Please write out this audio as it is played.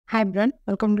Hi everyone,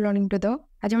 welcome to learning to the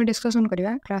आज हम discussion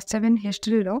करिया क्लास 7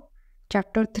 हिस्ट्री रो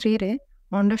chapter 3 रे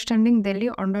understanding Delhi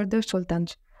under the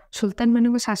sultans सुल्तान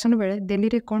मानक शासन बेले दिल्ली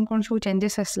रे कोन कोन सब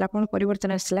चेंजेस आसला कोन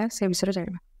परिवर्तन आसला से विषय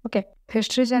जानबा okay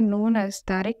histories are known as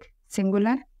तारीख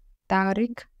सिंगुलर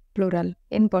तारीख plural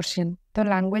in Persian the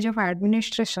language of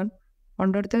administration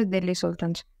under the Delhi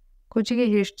sultans कुछ के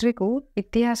हिस्ट्री को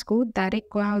इतिहास को तारीख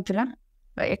कहा होतला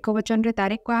एक वचन रे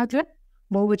तारीख कहा होतला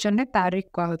बहुवचन रे तारीख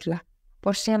कहा होतला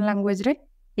पर्शियन लैंग्वेज रे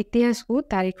इतिहास को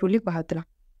तारीख बोली कहला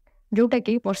जोटा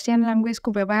कि पर्शियन लैंग्वेज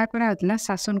को व्यवहार करा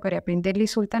शासन करने दिल्ली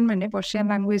सुल्तान माने पर्शियन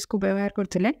लैंग्वेज को व्यवहार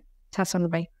करते शासन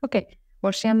पाई ओके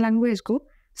पर्शियन लैंग्वेज को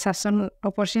शासन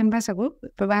और पर्शियन भाषा को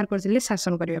व्यवहार करते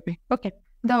शासन करने ओके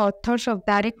द ऑथर्स ऑफ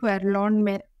तारीख वर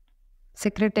लॉर्डमेन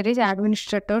secretaries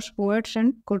administrators poets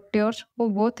and courtiers who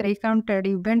both recounted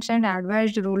events and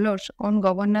advised rulers on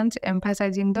governance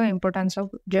emphasizing the importance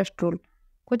of just rule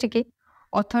कुछ कि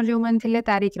ऑथर जो मान थिले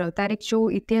तारीख जो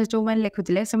इतिहास जो मान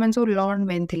लिखुथिले से मान सब लॉर्ड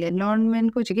मैन थिले लॉर्ड मैन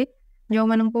कुछ कि जो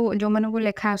मानन को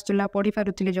लेखा आस्तुला पढ़ी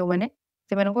पारुथिले जो माने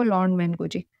से मानन को लॉर्ड मैन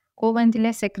कुछ को मान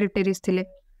थिले सेक्रेटरीज थिले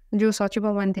जो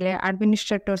सचिव मान थिले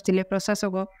एडमिनिस्ट्रेटर्स थिले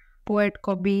प्रशासक पोएट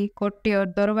कवि कोर्टियर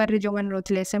दरबार रे जो मान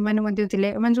रहथिले से माने मध्ये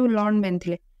थिले मान सब लॉर्ड मैन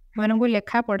थिले मानन को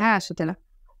लेखा पढ़ा आसुतला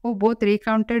ओ both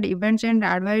recounted events and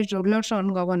advised rulers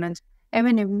on governance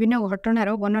एवं विभिन्न घटनार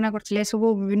वर्णना करथिले सब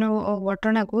विभिन्न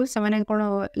घटना को से कौन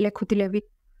लिखुले भी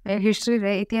हिस्ट्री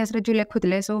रे इतिहास रे जो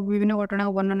लिखुले सब विभिन्न घटना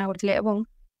को वर्णना करथिले एवं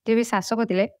जे भी शासक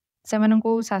थिले से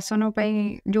शासन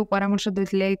जो परामर्श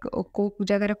देथिले को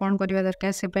जगह कौन करबा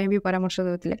दरकार से भी परामर्श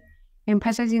देथिले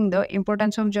एम्फासाइजिंग the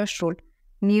importance of just rule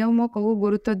नियम को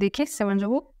गुरुत्व देखि से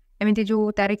सब एमती जो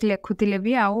तारीख लिखुले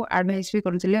भी आउ एडवाइस भी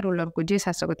करुथिले रूलर को जे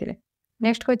शासक थिले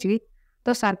नेक्स्ट कहछि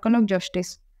तो circle of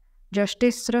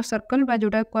justice row circle बा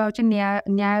जोटा कहउछ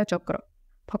न्याय चक्र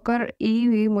फकर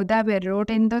ई मुदाबेर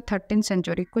wrote in the 13th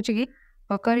century कुछ कि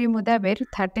फकर ई मुदाबेर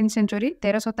 13th सेंचुरी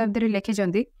 13 शताब्दी रे लिखि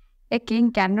जंदी a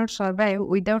king can not survive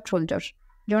without soldiers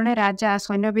जने राजा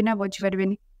सैन्य बिना बचि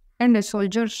परबेनी and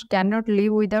soldiers can not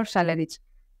live without salaries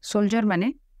soldier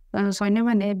माने सैन्य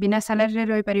माने बिना सैलरी रे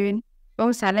रहि परबेनी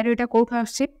और सैलरीटा कोठ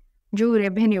आछि जो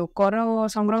रेवेन्यू कर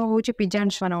संग्रह होची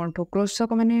पिजान्स मानठू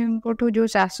कृषक मानठू जो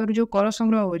चाषर जो कर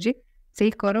संग्रह होची से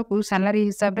कर को सैलरी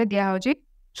हिसाब रे दिया होची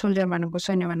सोल्जर मानक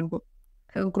सैन्य मानक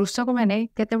कृषक माने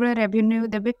केतेबेले रेवेन्यू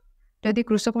देबे जदि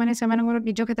कृषक माने से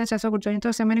निज खेत चाष कर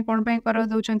तो से कौन कर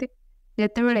दौरान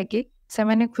जितेबले कि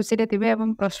से खुशी थे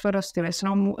और प्रस्परस थे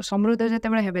समृद्ध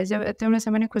जितेबले हेबे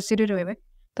से खुशी रहे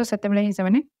तो से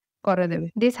ही कर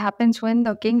देवे this happens when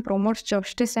the king promotes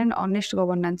justice and honest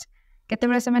governance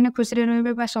केतेबेले से खुशी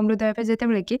रहे समृद्ध हे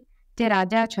जितेबले कि जे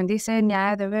राजा अच्छा से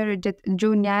न्याय देवे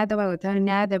जो न्याय देवा कथा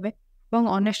न्याय देवे और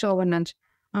ऑनेस्ट गवर्नेंस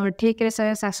ठीक रे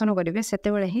शासन करेंगे से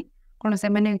ही कौन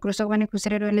से कृषक मैंने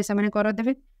खुशी रही से कर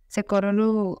देवे से कर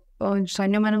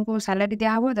सैन्य मान को सैलरी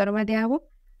दिहब दरमा दिहब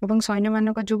और सैन्य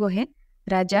मान जुग हे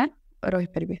राजा रही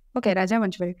पारे ओके राजा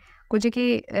बंची पारे कुछ कि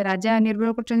राजा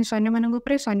निर्भर कर सैन्य मान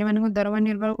सैन्य मान दरमा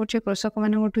निर्भर कर कृषक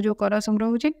मान जो कर संग्रह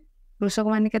हो कृषक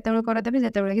मैंने केतेबेले कर देवे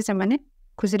जितेबले कि से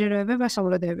खुशी रहे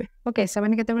समृद्ध हे ओके से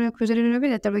केतेबेले खुशी रहे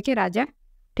जितेबले कि राजा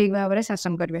ठीक भाव में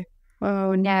शासन करेंगे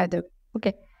न्याय देवे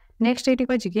ओके नेक्स्ट ये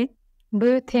कह कि do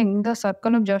you think the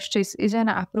circle of justice is an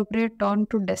appropriate term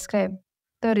to describe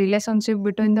the relationship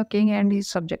between the king and his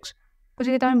subjects कुछ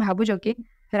तुम भावुच कि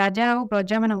राजा और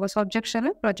प्रजा मान सब्जेक्ट्स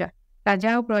प्रजा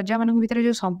राजा और प्रजा मान भीतर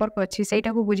जो संपर्क अच्छी से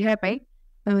बुझाई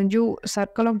जो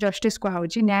सर्कल ऑफ जस्टिस कहा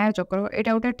न्याय चक्र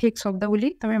यहाँ गोटे ठीक शब्द बोली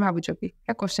तुम भावुच कि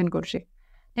क्वेश्चन कर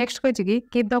नेक्स्ट कही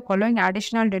keep the following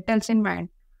additional details in mind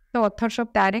the author's of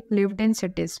तारीख lived in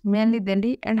cities mainly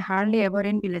Delhi and hardly ever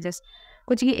in villages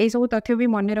कुछ कि सब तथ्य भी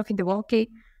मन रखिद कि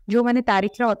जो मैंने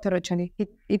तारीख ऑथर अच्छा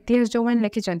इतिहास जो मैंने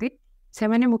लिखिं से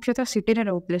मुख्यतः सिटी में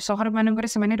रोते सहर मानक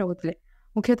रोते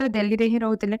मुख्यतः दिल्ली में ही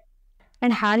रोते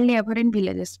and hardly ever in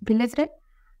villages village रे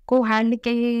को हार्डली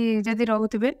कहीं जदि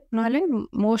रोथे ना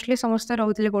मोस्टली समस्त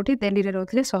रोते कौटी दिल्ली में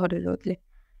रोते सहर में रोते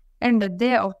and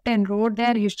they often road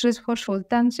there histories for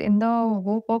sultans in the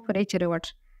hope of rich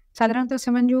rewards साधारणतः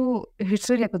से जो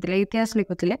हिस्ट्री लिखुले इतिहास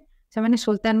लिखुले से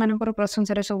सुल्तान मान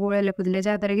प्रशंसा सब लिखुले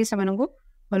जहाँद्वारा कि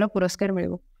भल पुरस्कार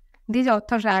मिल these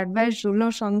authors advise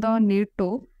rulers on the need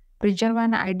to preserve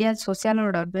an ideal social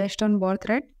order based on birth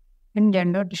rate and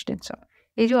gender distinction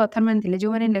ये जो ऑथर मैंने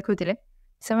जो मैंने लिखुले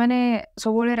से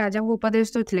सब राजा को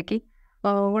उपदेश देते कि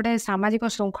गोटे सामाजिक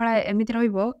श्रृंखला एमती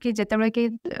कि जितेबाला कि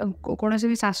कौन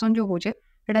भी शासन जो होचे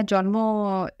जन्म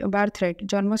बर्थ रेट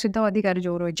जन्म सिद्ध अधिकार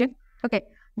जो रही ओके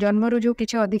जन्मर जो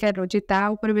किसी अधिकार रोचे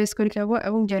तापर बेस करके हम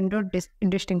और जेंडर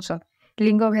डिस्टिंक्शन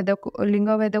लिंग भेद को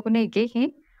लेकिन ही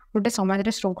गोटे समाज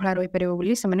में श्रृंखला रही पारे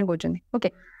कहते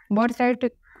ओके बर्थ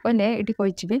राइट କହିଲେ ଏଠି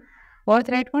କହିଛି ବି ବର୍ଥ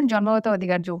ରାଇଟ୍ କ'ଣ ଜନ୍ମଗତ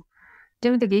ଅଧିକାର ଯୋଉ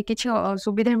ଯେମିତିକି କିଛି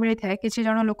ସୁବିଧା ମିଳିଥାଏ କିଛି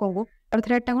ଜଣ ଲୋକଙ୍କୁ ବର୍ଥ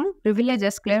ରାଇଟ୍ଟା କ'ଣ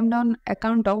ପ୍ରିଭିଲେଜେସ୍ କ୍ଲେମ୍ଡ on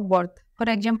account of birth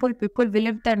for example people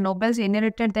believe that nobles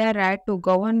inherited there right to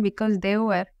ଗଭର୍ନ because De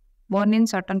ware born in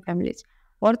certain families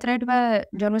berth right ବା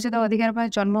ଜନ୍ମସିଦ୍ଧ ଅଧିକାର ବା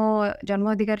ଜନ୍ମ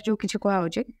ଅଧିକାର ଯୋଉ କିଛି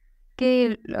କୁହାହଉଛି କି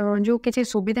ଯୋଉ କିଛି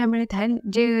ସୁବିଧା ମିଳିଥାଏ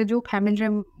ଯେ ଯୋଉ ଫ୍ୟାମିଲିରେ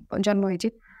ଜନ୍ମ ହେଇଛି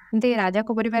ଯେମିତି ରାଜାଙ୍କ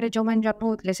ପରିବାରରେ ଯୋଉମାନେ ଜନ୍ମ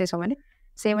ହଉଥିଲେ ସେ ସମୟରେ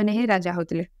ସେଇମାନେ ହିଁ ରାଜା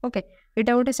ହଉଥିଲେ ଓକେ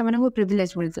ଏଇଟା ଗୋଟେ ସେମାନଙ୍କୁ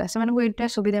ପ୍ରିଭିଲେଜ ମିଳିଥିଲା ସେମାନଙ୍କୁ ଏଇଟା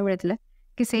ସୁବିଧା ମିଳିଥିଲା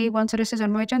କି ସେଇ ବଂଶରେ ସେ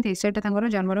ଜନ୍ମ ହେଇଛନ୍ତି ସେଇଟା ତାଙ୍କର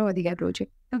ଜନ୍ମର ଅଧିକାର ରହୁଛି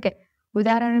ଓକେ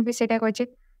ଉଦାହରଣ ବି ସେଇଟା କହିଛି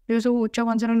ଯୋଉ ସବୁ ଉଚ୍ଚ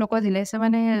ବଂଶର ଲୋକ ଥିଲେ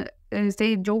ସେମାନେ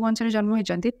ସେଇ ଯୋଉ ବଂଶରେ ଜନ୍ମ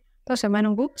ହେଇଛନ୍ତି ତ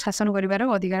ସେମାନଙ୍କୁ ଶାସନ କରିବାର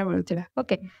ଅଧିକାର ମିଳୁଥିଲା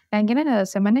ଓକେ କାହିଁକି ନା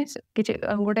ସେମାନେ କିଛି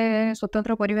ଗୋଟେ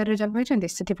ସ୍ୱତନ୍ତ୍ର ପରିବାରରେ ଜନ୍ମ ହେଇଛନ୍ତି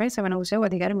ସେଥିପାଇଁ ସେମାନଙ୍କୁ ସେ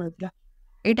ଅଧିକାର ମିଳୁଥିଲା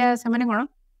ଏଇଟା ସେମାନେ କ'ଣ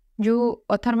ଯୋଉ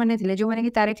ଅଥର ମାନେ ଥିଲେ ଯୋଉମାନେ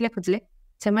କି ତାରିଖ ଲେଖୁଥିଲେ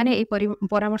ସେମାନେ ଏଇ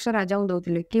ପରାମର୍ଶ ରାଜାଙ୍କୁ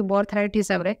ଦଉଥିଲେ କି ବର୍ଥ ରାଇଟ୍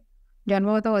ହିସାବରେ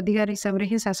ଜନ୍ମଗତ ଅଧିକାର ହିସାବରେ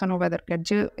ହିଁ ଶାସନ ହେବା ଦରକାର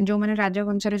ଯୋଉମାନେ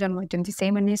ରାଜବଂଶରେ ଜନ୍ମ ହେଇଛନ୍ତି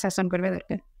ସେଇମାନେ ହିଁ ଶାସନ କରିବା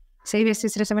ଦରକାର ସେଇ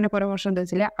ବେସିସ୍ରେ ସେମାନେ ପରାମର୍ଶ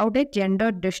ଦେଉଥିଲେ ଆଉ ଗୋଟେ ଜେଣ୍ଡର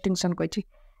ଡିଷ୍ଟିଂସନ୍ କହିଛି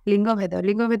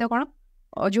ଲିଙ୍ଗଭେଦ କ'ଣ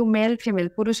ଯୋଉ ମେଲ୍ ଫିମେଲ୍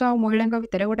ପୁରୁଷ ଆଉ ମହିଳାଙ୍କ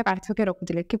ଭିତରେ ଗୋଟେ ପାର୍ଥକ୍ୟ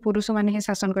ରଖୁଥିଲେ କି ପୁରୁଷମାନେ ହିଁ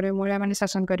ଶାସନ କରିବେ ମହିଳାମାନେ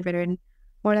ଶାସନ କରିପାରିବେନି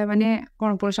ମହିଳାମାନେ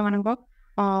କ'ଣ ପୁରୁଷମାନଙ୍କ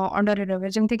ଅଣ୍ଡରରେ ରହିବେ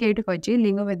ଯେମିତିକି ଏଇଠି କହିଛି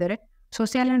ଲିଙ୍ଗଭେଦରେ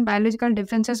social and biological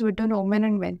differences between women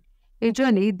and men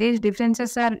usually these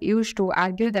differences are used to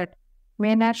argue that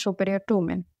men are superior to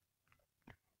women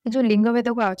ଯୋଉ ଲିଙ୍ଗଭେଦ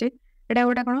କୁହାଯାଉଛି ଏଇଟା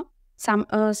ଗୋଟେ କ'ଣ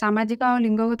ସାମାଜିକ ଆଉ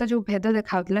ଲିଙ୍ଗଗତ ଯୋଉ ଭେଦ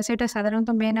ଦେଖାଉଥିଲା ସେଇଟା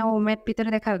ସାଧାରଣତଃ ମେନ୍ ଆଉ ଓମେନ୍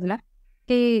ଭିତରେ ଦେଖାଉଥିଲା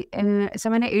କି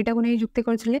ସେମାନେ ଏଇଟାକୁ ନେଇ ଯୁକ୍ତି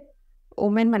କରୁଥିଲେ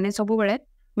ଓମେନ୍ ମାନେ ସବୁବେଳେ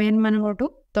ମେନ୍ ମାନଙ୍କଠୁ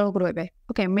ତଳକୁ ରହିବେ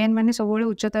ଓକେ ମେନ୍ ମାନେ ସବୁବେଳେ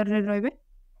ଉଚ୍ଚତରରେ ରହିବେ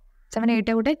ସେମାନେ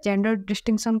ଏଇଟା ଗୋଟେ ଜେଣ୍ଡର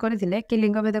ଡିଷ୍ଟିଂସନ୍ କରିଥିଲେ କି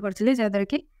ଲିଙ୍ଗଭେଦ କରିଥିଲେ ଯାହାଦ୍ୱାରା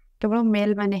କି କେବଳ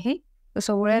ମେଲ୍ ମାନେ ହିଁ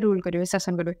ସବୁବେଳେ ରୁଲ୍ କରିବେ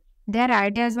ଶାସନ କରିବେ there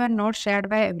ideas war not shared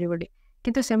Bai everybody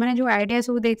କିନ୍ତୁ ସେମାନେ ଯୋଉ ଆଇଡ଼ିଆ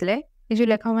ସବୁ ଦେଇଥିଲେ ଏ ଯୋଉ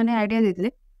ଲେଖକମାନେ ଆଇଡ଼ିଆ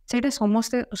ଦେଇଥିଲେ ସେଇଟା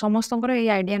ସମସ୍ତଙ୍କର ଏଇ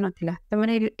ଆଇଡ଼ିଆ ନଥିଲା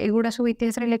ସେମାନେ ଏଗୁଡ଼ା ସବୁ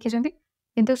ଇତିହାସରେ ଲେଖିଛନ୍ତି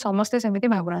କିନ୍ତୁ ସମସ୍ତେ ସେମିତି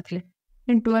ଭାବୁନଥିଲେ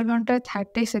in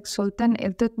 1236 Sultan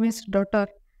Iltutmish daughter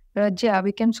Rajia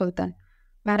became ସୁଲତାନ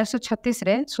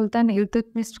 1236ରେ ସୁଲତାନ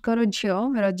ଇଲତୁତମିଶଙ୍କର ଝିଅ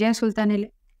ରଜିଆ ସୁଲତାନ ହେଲେ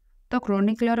ତ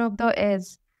କ୍ରୋନିକ୍ଲର of the age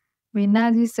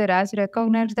Minhaji Siraj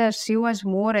recognized that she was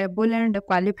more able and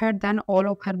qualified than all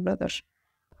of her brothers.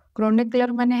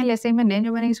 କ୍ରୋନିକ୍ଲର ମାନେ ହେଲେ ସେଇମାନେ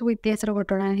ଯେଉଁମାନେ ସବୁ ଇତିହାସର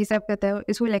ଘଟଣା ହିସାବ କେତେ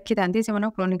ଏସବୁ ଲେଖିଥାନ୍ତି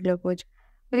ସେମାନଙ୍କୁ କ୍ରୋନିକ୍ଲର କହୁଛି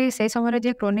ସେଇ ସମୟରେ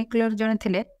ଯିଏ କ୍ରୋନିକ୍ଲର ଜଣେ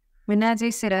ଥିଲେ ମିନାଜି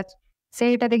ସିରାଜ ସେ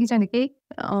ଏଇଟା ଦେଖିଛନ୍ତି କି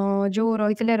ଯୋଉ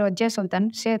ରହିଥିଲେ ରଜିଆ ସୁଲତାନ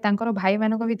ସେ ତାଙ୍କର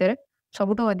ଭାଇମାନଙ୍କ ଭିତରେ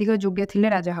ସବୁଠୁ ଅଧିକ ଯୋଗ୍ୟ ଥିଲେ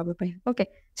ରାଜା ହେବା ପାଇଁ ଓକେ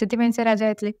ସେଥିପାଇଁ ସେ ରାଜା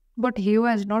ହେଇଥିଲେ but he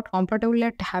was not comfortable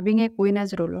at having A queen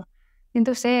as ruler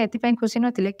କିନ୍ତୁ ସେ ଏଥିପାଇଁ ଖୁସି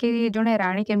ନଥିଲେ କି ଜଣେ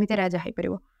ରାଣୀ କେମିତି ରାଜା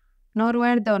ହେଇପାରିବ ନର୍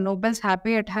ware the nobles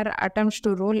happy at ହାର୍ ଆଟେମ୍ପ୍ଟସ୍ ଟୁ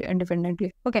ରୁଲ୍ ଇଣ୍ଡିପେଣ୍ଡେଣ୍ଟଲି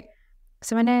ଓକେ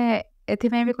ସେମାନେ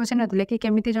ଏଥିପାଇଁ ବି ଖୁସି ନଥିଲେ କି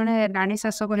କେମିତି ଜଣେ ରାଣୀ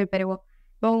ଶାସକ ହେଇପାରିବ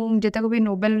ଏବଂ ଯେତେକ ବି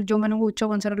ନୋବେଲ ଯୋଉମାନଙ୍କୁ ଉଚ୍ଚ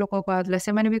ବଂଶର ଲୋକ କୁହାଯାଉଥିଲେ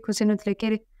ସେମାନେ ବି ଖୁସି ନଥିଲେ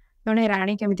କି ଜଣେ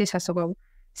ରାଣୀ କେମିତି ଶାସକ ହବ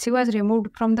C was removed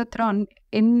from the thrown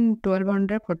in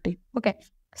 1240 okay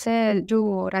ସେ ଯୋଉ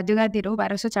ରାଜଗାଦିରୁ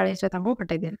 1240ରେ ତାଙ୍କୁ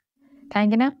ହଟାଇ ଦେଲେ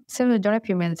କାହିଁକି ନା ସେ ଜଣେ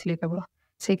ଫିମେଲ୍ ଥିଲେ କେବଳ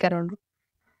ସେଇ କାରଣରୁ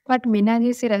But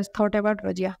Minhaji Siraj thought about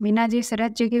Razia. Minhaji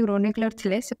Siraj ଯିଏକି କ୍ରୋନିକ୍ଲର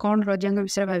ଥିଲେ ସେ କ'ଣ ରଜିଆଙ୍କ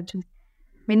ବିଷୟରେ ଭାବୁଛନ୍ତି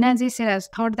Minhaji Siraj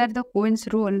thought that the queen's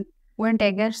rule went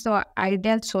against the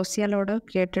ideal social order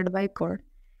created by God,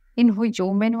 in which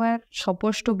women were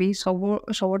supposed to be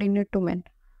subordinate to men.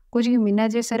 କହୁଛି କି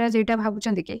Minhaji Siraj ଏଇଟା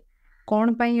ଭାବୁଛନ୍ତି କି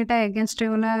କ'ଣ ପାଇଁ ଏଇଟା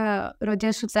ଏଗେନଷ୍ଟ ଗଲା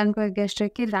ରଜିଆ ସୁଲତାନଙ୍କ ଏଗେନଷ୍ଟରେ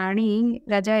କି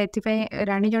ରାଜା ଏଥିପାଇଁ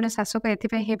ରାଣୀ ଜଣେ ଶାସକ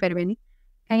ଏଥିପାଇଁ ହେଇପାରିବେନି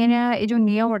କାହିଁକିନା ଏଇ ଯୋଉ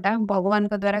ନିୟମଟା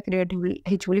ଭଗବାନଙ୍କ ଦ୍ୱାରା କ୍ରିଏଟ୍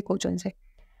ହେଇଛି ବୋଲି କହୁଛନ୍ତି ସେ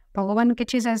ଭଗବାନ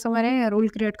କିଛି ସେ ସମୟରେ ରୁଲ୍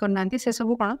କ୍ରିଏଟ୍ କରିନାହାନ୍ତି ସେ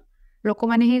ସବୁ କ'ଣ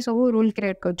ଲୋକମାନେ ହିଁ ସବୁ ରୁଲ୍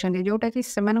କ୍ରିଏଟ୍ କରୁଛନ୍ତି ଯେଉଁଟାକି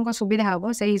ସେମାନଙ୍କ ସୁବିଧା ହେବ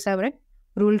ସେଇ ହିସାବରେ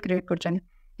ରୁଲ୍ କ୍ରିଏଟ୍ କରୁଛନ୍ତି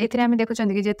ଏଥିରେ ଆମେ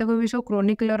ଦେଖୁଛନ୍ତି କି ଯେତେକ ବି ସବୁ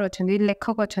କ୍ରୋନିକ୍ଲର ଅଛନ୍ତି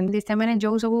ଲେଖକ ଅଛନ୍ତି ସେମାନେ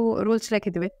ଯେଉଁ ସବୁ ରୁଲ୍ସ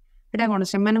ଲେଖିଥିବେ ଏଇଟା କ'ଣ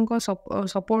ସେମାନଙ୍କ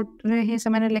ସପୋର୍ଟରେ ହିଁ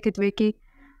ସେମାନେ ଲେଖିଥିବେ କି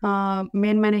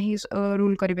ମେନ୍ ମାନେ ହିଁ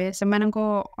ରୁଲ୍ କରିବେ ସେମାନଙ୍କ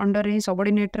ଅଣ୍ଡରରେ ହିଁ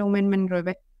ସବର୍ଡିନେଟ୍ରେ ଓମେନ୍ ମାନେ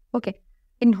ରହିବେ okay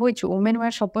in which women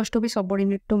war suppose two B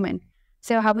subordinate two main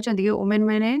ସେ ଭାବୁଛନ୍ତି କି ଓମେନ୍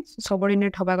ମାନେ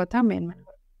ସବର୍ଡିନେଟ୍ ହେବା କଥା ମେନ୍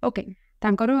ମାନେ ଓକେ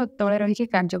ତାଙ୍କର ତଳେ ରହିକି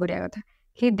କାର୍ଯ୍ୟ କରିବା କଥା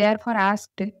ହି therefore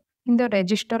asked in the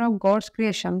register of God's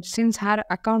creation since her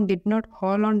account did not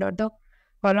fall under the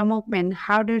column of men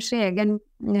how did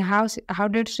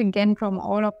she gain from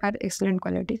all of her excellent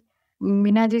qualities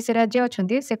ମିନାଜି Siraj ଯିଏ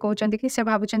ଅଛନ୍ତି ସେ କହୁଛନ୍ତି କି ସେ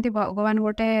ଭାବୁଛନ୍ତି ଭଗବାନ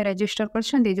ଗୋଟେ ରେଜିଷ୍ଟର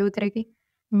କରିଛନ୍ତି ଯୋଉଥିରେ କି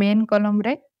ମେନ୍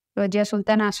କଲମରେ ରଜିଆ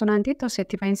ସୁଲତାନ ଆସୁନାହାନ୍ତି ତ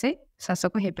ସେଥିପାଇଁ ସେ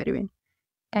ଶାସକ ହେଇପାରିବେନି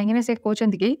କାହିଁକିନା ସେ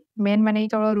କହୁଛନ୍ତି କି ମେନ୍ ମାନେ ହିଁ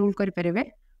କେବଳ ରୁଲ୍ କରିପାରିବେ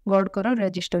ଗଡଙ୍କର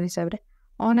ରେଜିଷ୍ଟର ହିସାବରେ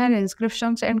On her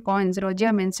inscriptions and coins,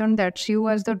 Razia mentioned that she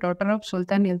was the daughter of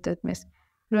Sultan Iltutmish.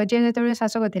 Rajia ଯେତେବେଳେ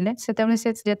ଶାସକ ଥିଲେ ସେତେବେଳେ ସେ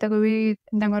ଯେତେକ ବି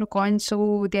ତାଙ୍କର କଏନ୍ସ ସବୁ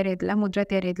ତିଆରି ହେଇଥିଲା ମୁଦ୍ରା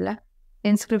ତିଆରି ହେଇଥିଲା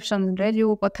ଇନସ୍କ୍ରିପ୍ସନରେ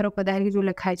ଯୋଉ ପଥର ଖୋଦା ହେଇକି ଯୋଉ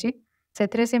ଲେଖା ହେଇଛି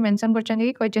ସେଥିରେ ସେ ମେନସନ୍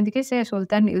କରିଛନ୍ତି କି ସେ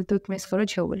ସୁଲତାନ ଇଲତୁତମିଶଙ୍କର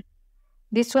ଝିଅ ବୋଲି।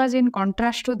 This was in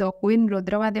contrast to the Queen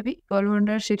Rudrama Devi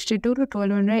 1262 to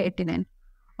 1289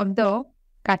 of the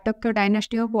Kataka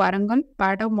dynasty of Warangal,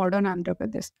 part of modern Andhra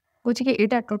Pradesh. कौच कि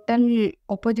एटा टोटल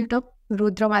ऑपोजिट ऑफ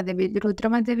रुद्रमा देवी।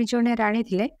 रुद्रमा देवी जड़े राणी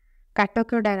थे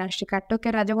काटक्य डायनास्टी,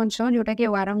 काटक्य राजवंश जोटा कि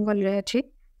वारंगल रे अच्छी,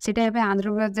 सेटा एबे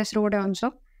आंध्र प्रदेश रो गोटे अंश।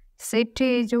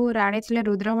 सेठी जो राणी थे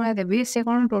रुद्रमा देवी से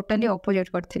कौन टोटली ऑपोजिट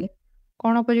करथिले।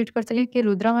 कौन ऑपोजिट करथिले कि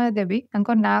रुद्रमा देवी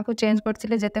तांकर ना को चेंज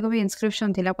करथिले, जतक भी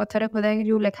इनस्क्रिप्शन थिला पत्थर खोदाई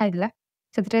जो लिखा हिला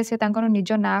सेतरे से तांकर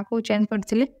निज ना को चेंज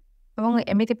करथिले एवं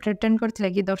एमिति प्रिटेंड करथिले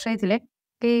कि दर्शाइथिले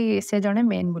कि से जणे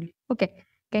मेन बोली। ओके,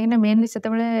 कहीं मेनली से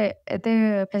एते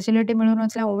फैसिलिटी मिलू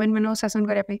नथिला वुमेन मानक शासन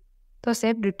करिया पे, तो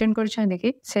से प्रिटेंड करछन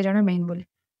कि से जणे मेन बोली।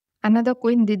 अनदर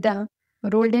क्वीन दिदा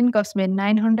रूल्ड इन कश्मीर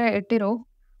 980 रो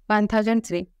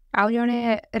 1003। आउ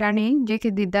जणे रानी जे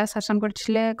कि दिदा शासन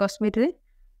करथिले कश्मीर रे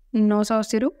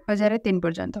 980 रु 1003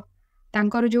 पर्यंत।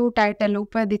 तांकर जो टाइटल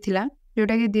उपाधि थिला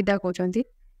जोटा कि दिदा कहउछंती,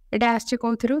 एटा आछे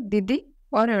कोथिरु दीदी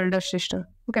और एल्डर सिस्टर।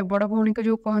 ओके, बड़ भौणी को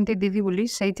जो कहंती दीदी बोली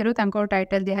सेइथिरु तांकर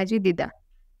टाइटल दिया जी दिदा।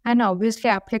 And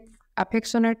obviously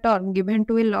affectionate term given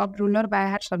to A love ruler bye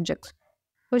her subjects.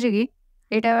 बुझी कि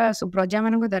एटा प्रजा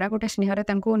मानक द्वारा गोटे स्नेहरे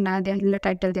तांको ना दिया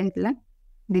टाइटल दिया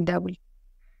दिदा बोली।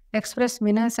 Express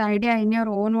मीना's idea in your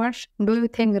own words. Do you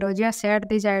think Rozia shared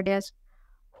these ideas?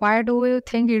 Why do you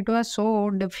think it was so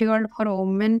difficult for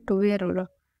women to be a ruler?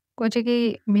 कहे कि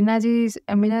मीना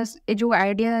ए जो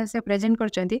आइडिया से प्रेजेंट कर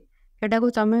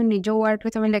तुम निज वर्ड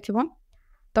में तुम लिख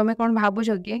तुम कौन भावुच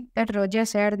कि that Razia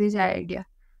share this idea.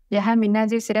 जहाँ मीना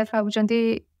जी सीरियस भावुं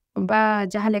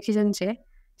जहाँ लिखिं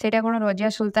से कौन रजिया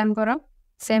सुल्तान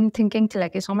सेम थिंकिंग थिला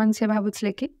कि समान से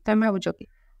भावुले कि तुम भावुच कि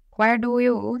why do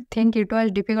you think it was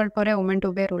difficult for a women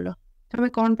to be ruler. तुम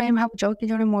कौन भावुच कि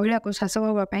जड़े महिला को शासक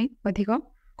होगापी अधिक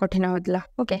कठिन होता।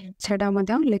 ओके, से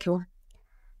लिख।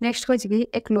 नेक्स्ट कही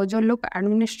A closure look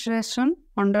administration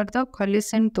under the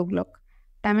खलीसन Tughlaq.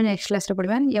 आम नेक्स्ट क्लास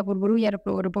पढ़ा। या पूर्व यार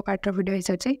पूर्व पार्टर वीडियो हो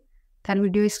सारी तार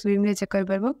वीडियो स्क्रीन रे चेक कर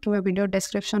पार कि वीडियो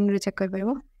डिस्क्रिप्शन रे चेक कर पार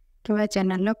कि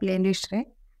चैनल प्ले लिस्ट रे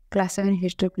क्लास 7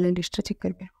 हिस्ट्री प्ले लिस्ट रे चेक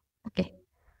कर पार। ओके,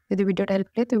 यदि वीडियो हेल्प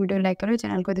ले तो वीडियो लाइक करें,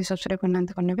 चैनल को सब्सक्राइब करना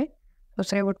करने।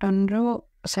 सब्सक्राइब बटन रो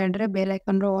साइड रे बेल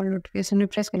आइकन रो ऑल नोटिफिकेशन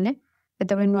प्रेस कले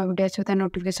जो नुआ वीडियो आस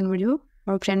नोटिफिकेशन मिल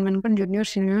और फ्रेंड मान जूनियर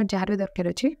सीनियर जहाँ भी दरकार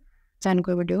अच्छी चैनल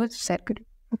को वीडियो शेयर करें।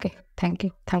 Okay, thank you,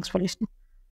 thanks for listening.